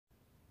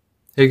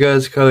Hey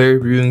guys, Kyle here,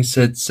 reviewing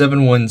set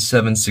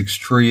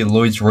 71763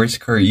 Lloyd's Race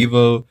Car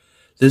EVO.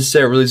 This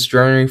set released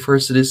January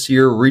 1st of this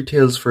year,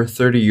 retails for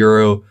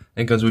 €30,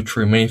 and comes with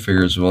 3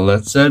 minifigures. Well,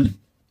 that said,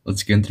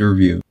 let's get into the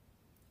review.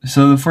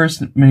 So the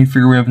first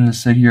minifigure we have in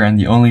this set here, and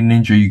the only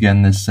ninja you get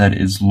in this set,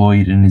 is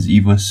Lloyd in his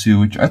EVO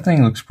suit, which I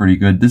think looks pretty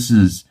good. This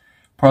is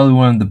probably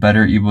one of the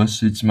better EVO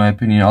suits in my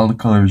opinion. All the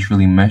colors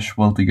really mesh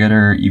well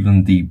together,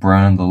 even the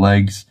brown on the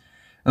legs.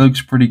 It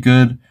looks pretty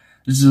good.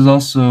 This is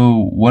also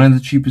one of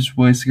the cheapest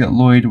ways to get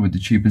Lloyd, with the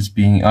cheapest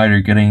being either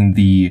getting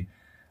the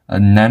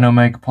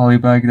nanomech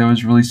polybag that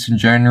was released in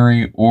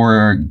January,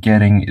 or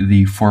getting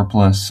the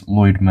 4+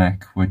 Lloyd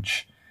mech,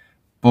 which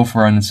both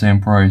are on the same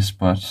price,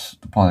 but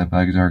the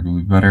polybag is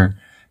arguably better.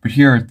 But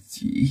here,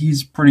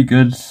 he's pretty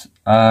good. It's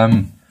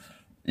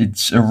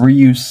a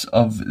reuse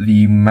of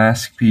the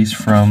mask piece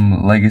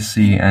from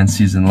Legacy and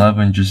Season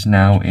 11, just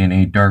now in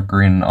a dark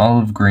green and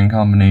olive green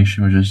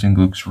combination, which I think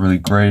looks really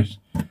great.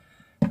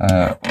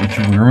 Which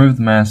if we remove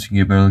the mask, you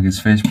get a better look at his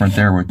face print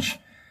there, which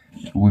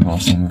we've all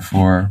seen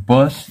before.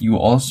 But you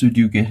also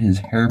do get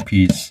his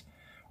hairpiece,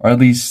 or at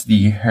least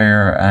the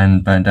hair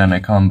and bandana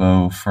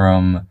combo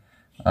from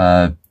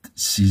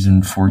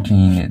Season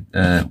 14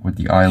 with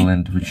the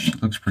island,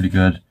 which looks pretty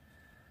good.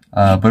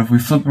 But if we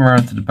flip him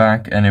around to the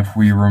back, and if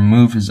we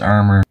remove his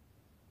armor,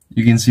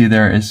 you can see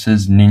there it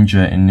says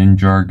Ninja in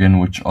Ninjago,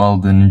 which all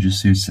the ninja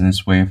suits in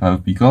this wave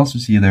have. But you can also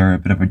see there a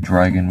bit of a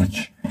dragon,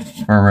 which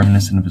is very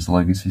reminiscent of his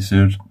Legacy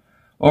suit.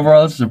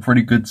 Overall, this is a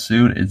pretty good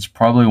suit. It's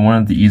probably one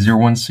of the easier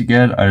ones to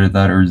get, either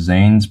that or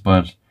Zane's,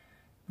 but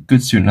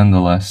good suit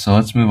nonetheless. So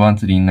let's move on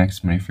to the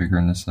next minifigure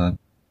in this set.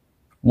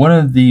 One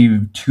of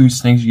the 2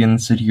 snakes you get in the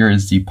set here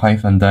is the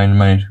Python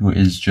Dynamite, who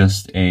is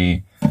just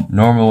a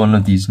normal one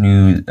of these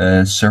new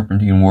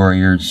Serpentine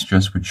warriors,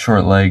 just with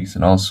short legs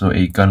and also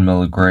a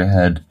gunmetal gray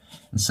head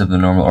instead of the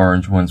normal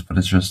orange ones, but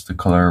it's just the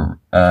color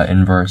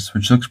inverse,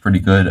 which looks pretty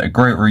good. A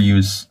great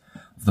reuse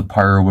of the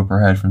Pyro Whipper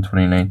head from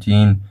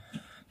 2019.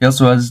 He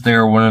also has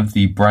there one of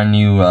the brand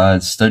new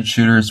stud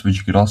shooters, which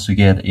you could also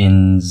get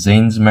in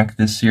Zane's mech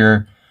this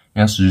year.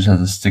 He also just has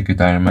a stick of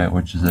dynamite,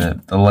 which is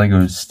a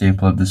Lego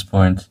staple at this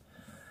point.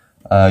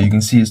 You can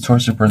see his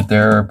torso print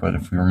there, but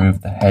if we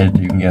remove the head,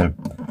 you can get a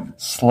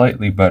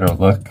slightly better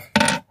look,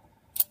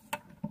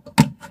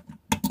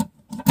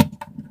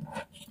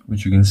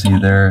 which you can see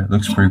there. It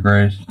looks pretty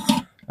great.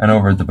 And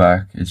over at the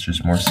back, it's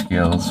just more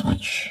scales,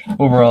 which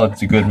overall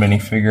it's a good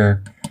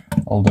minifigure,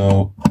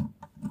 although,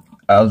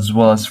 as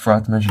well as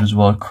forgot to mention as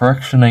well,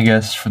 correction I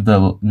guess for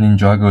the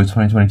Ninjago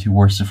 2022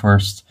 Worst to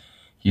First.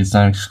 He is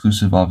not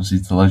exclusive obviously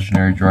to the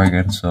Legendary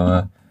Dragon,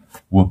 so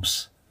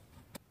whoops.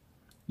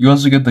 You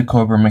also get the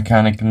Cobra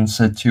mechanic in the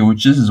set too,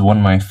 which this is one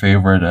of my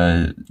favorite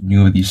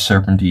new of these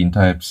Serpentine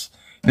types.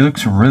 He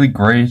looks really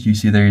great. You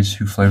see there's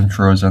 2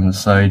 flamethrowers on the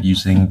side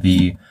using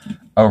the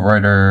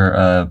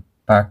Outrider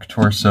back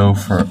torso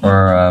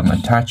or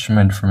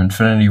attachment from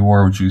Infinity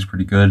War, which looks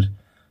pretty good.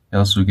 He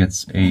also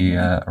gets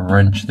a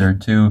wrench there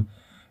too.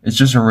 It's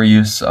just a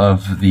reuse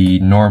of the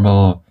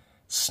normal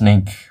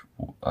snake,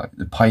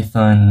 the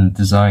Python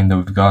design that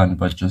we've gotten,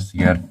 but just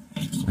again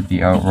with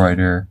the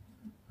Outrider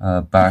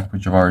back,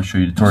 which I've already showed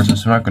you the torso,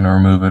 so I'm not going to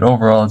remove it.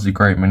 Overall, it's a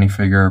great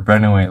minifigure.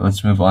 But anyway,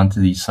 let's move on to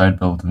the side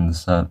build in the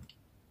set,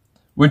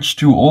 which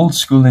to old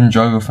school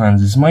Ninjago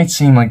fans, this might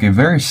seem like a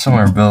very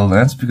similar build,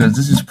 and that's because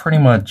this is pretty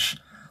much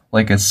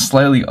like a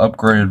slightly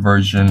upgraded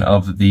version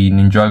of the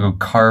Ninjago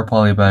car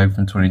polybag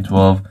from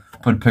 2012.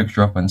 Put a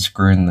picture up on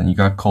screen, then you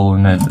got coal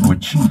in it,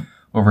 which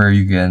over here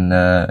you get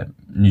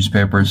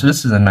newspaper. So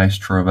this is a nice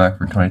throwback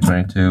for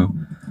 2022.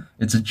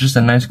 It's just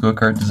a nice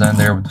go-kart design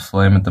there with the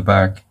flame at the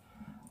back.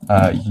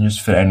 You can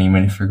just fit any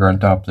minifigure on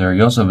top there.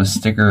 You also have a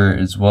sticker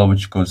as well,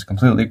 which goes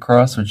completely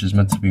across, which is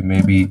meant to be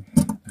maybe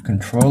a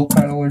control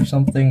panel or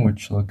something,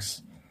 which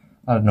looks,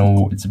 I don't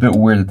know, it's a bit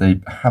weird that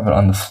they have it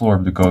on the floor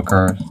of the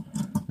go-kart.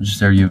 Just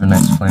there you have a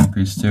nice flame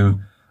piece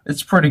too.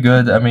 It's pretty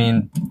good. I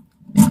mean,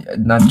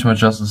 not too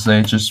much else to say.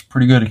 It's just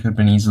pretty good. It could have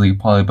been easily a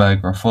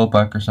polybag or a full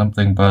back or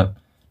something, but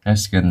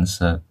nice to get in the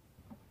set.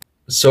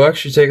 So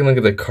actually taking a look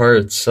at the car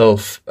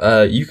itself,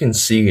 you can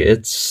see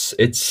it's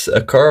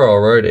a car,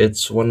 alright.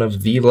 It's one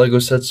of the Lego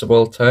sets of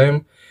all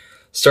time.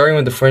 Starting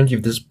with the front, you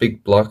have this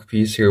big block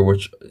piece here,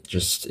 which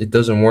just, it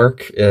doesn't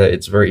work.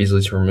 It's very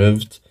easily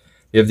removed.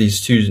 You have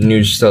these 2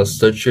 new style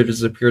stud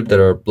shooters appeared that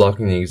are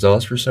blocking the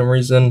exhaust for some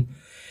reason.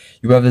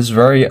 You have this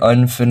very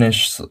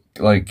unfinished,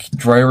 like,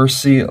 driver's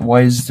seat.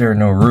 Why is there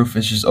no roof?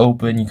 It's just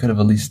open. You could have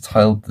at least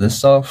tiled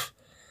this off.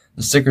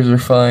 The stickers are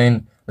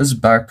fine. This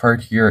back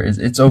part here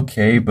it's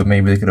okay, but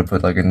maybe they could have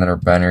put like another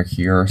banner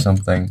here or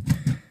something.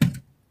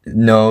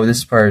 No,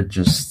 this part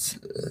just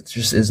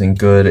isn't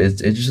good.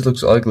 It just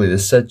looks ugly. The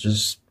set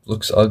just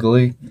looks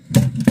ugly.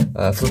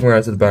 Flipping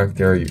around to the back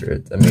there,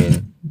 I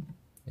mean,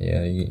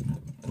 yeah,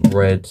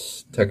 red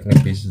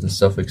Technic pieces and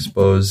stuff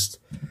exposed.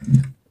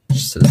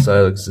 Just to the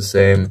side looks the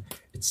same.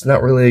 It's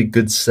not really a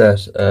good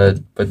set,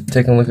 but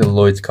taking a look at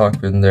Lloyd's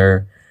cockpit in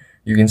there,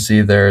 you can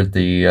see there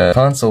the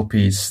console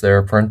piece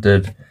there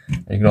printed.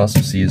 And you can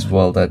also see as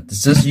well that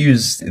this does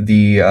use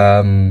the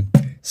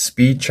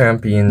Speed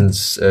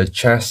Champions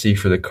chassis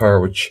for the car,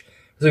 which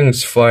I think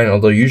is fine,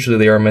 although usually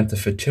they are meant to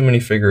fit too many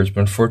figures,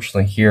 but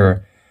unfortunately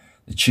here,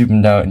 they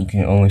cheapened out and you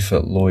can only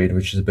fit Lloyd,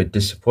 which is a bit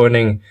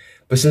disappointing.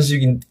 But since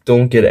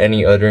don't get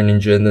any other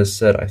Ninja in this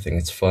set, I think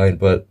it's fine,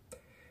 but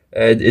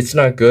it's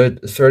not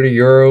good. 30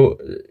 euro,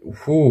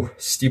 whew,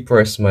 steep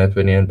price in my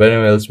opinion. But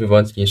anyway, let's move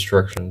on to the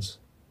instructions,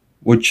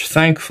 which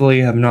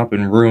thankfully have not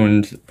been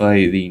ruined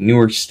by the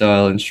newer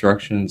style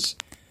instructions.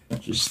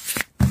 Just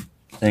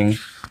thing.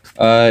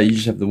 You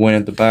just have the one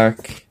at the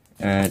back,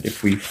 and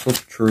if we flip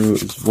through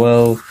as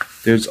well,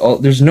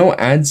 there's no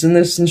ads in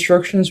this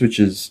instructions, which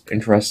is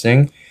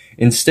interesting.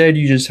 Instead,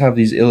 you just have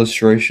these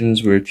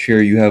illustrations, which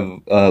here you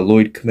have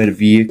Lloyd commit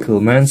vehicle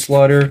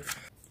manslaughter.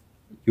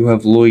 You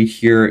have Lloyd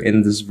here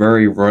in this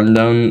very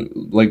rundown,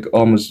 like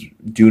almost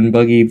dune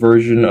buggy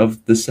version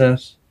of the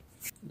set.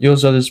 You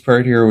also have this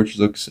part here, which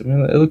looks, I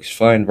mean, it looks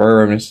fine, very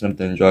reminiscent of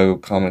the Ninjago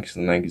comics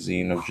in the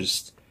magazine of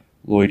just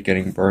Lloyd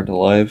getting burnt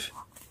alive.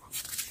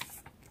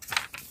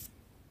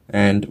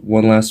 And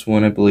one last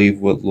one, I believe,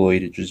 with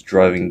Lloyd just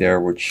driving there,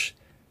 which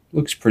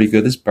looks pretty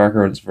good. This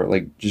background is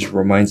like just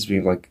reminds me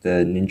of like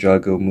the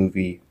Ninjago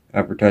movie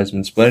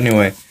advertisements. But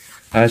anyway,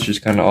 that's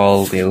just kind of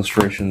all the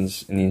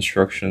illustrations and the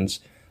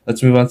instructions.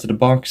 Let's move on to the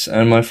box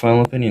and my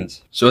final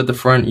opinions. So at the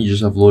front, you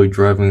just have Lloyd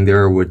driving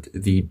there with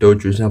the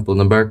Dojo temple in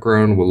the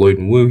background with Lloyd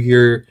and Wu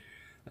here.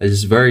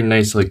 It's very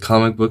nice, like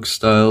comic book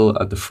style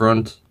at the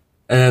front.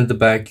 And at the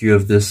back, you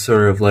have this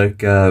sort of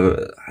like,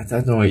 I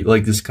don't know,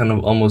 like this kind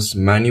of almost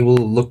manual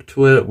look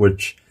to it,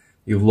 which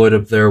you have Lloyd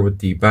up there with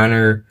the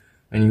banner,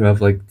 and you have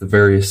like the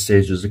various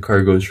stages the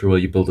car goes through while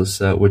you build a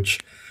set, which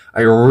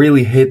I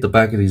really hate the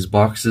back of these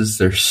boxes.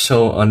 They're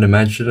so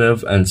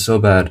unimaginative and so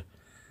bad,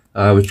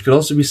 which could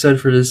also be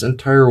said for this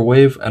entire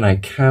wave, and I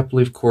can't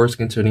believe Core is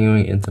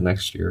continuing into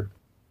next year.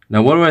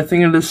 Now, what do I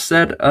think of this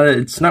set?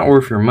 It's not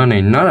worth your money,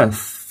 not a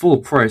full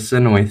price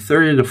anyway,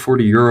 30 to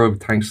 40 euro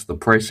thanks to the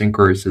price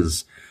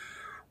increases.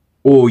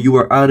 Oh, you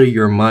are out of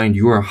your mind.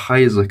 You are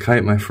high as a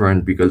kite, my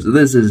friend, because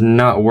this is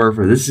not worth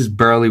it. This is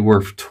barely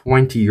worth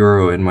 20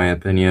 euro in my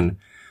opinion.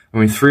 I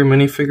mean, 3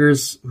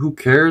 minifigures, who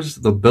cares?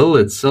 The build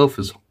itself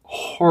is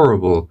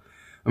horrible.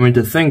 I mean,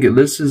 to think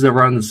this is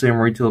around the same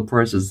retail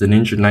price as the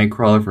Ninja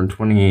Nightcrawler from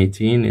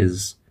 2018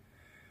 is,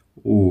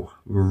 ooh,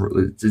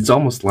 it's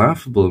almost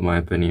laughable in my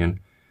opinion.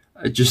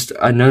 Just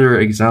another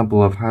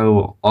example of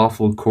how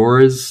awful Core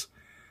is,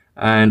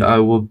 and I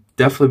will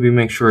definitely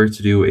make sure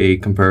to do a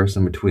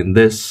comparison between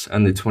this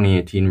and the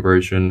 2018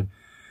 version.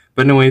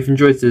 But anyway, if you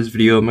enjoyed this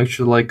video, make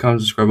sure to like,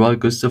 comment, subscribe, all that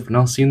good stuff, and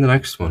I'll see you in the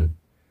next one.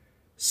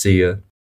 See ya.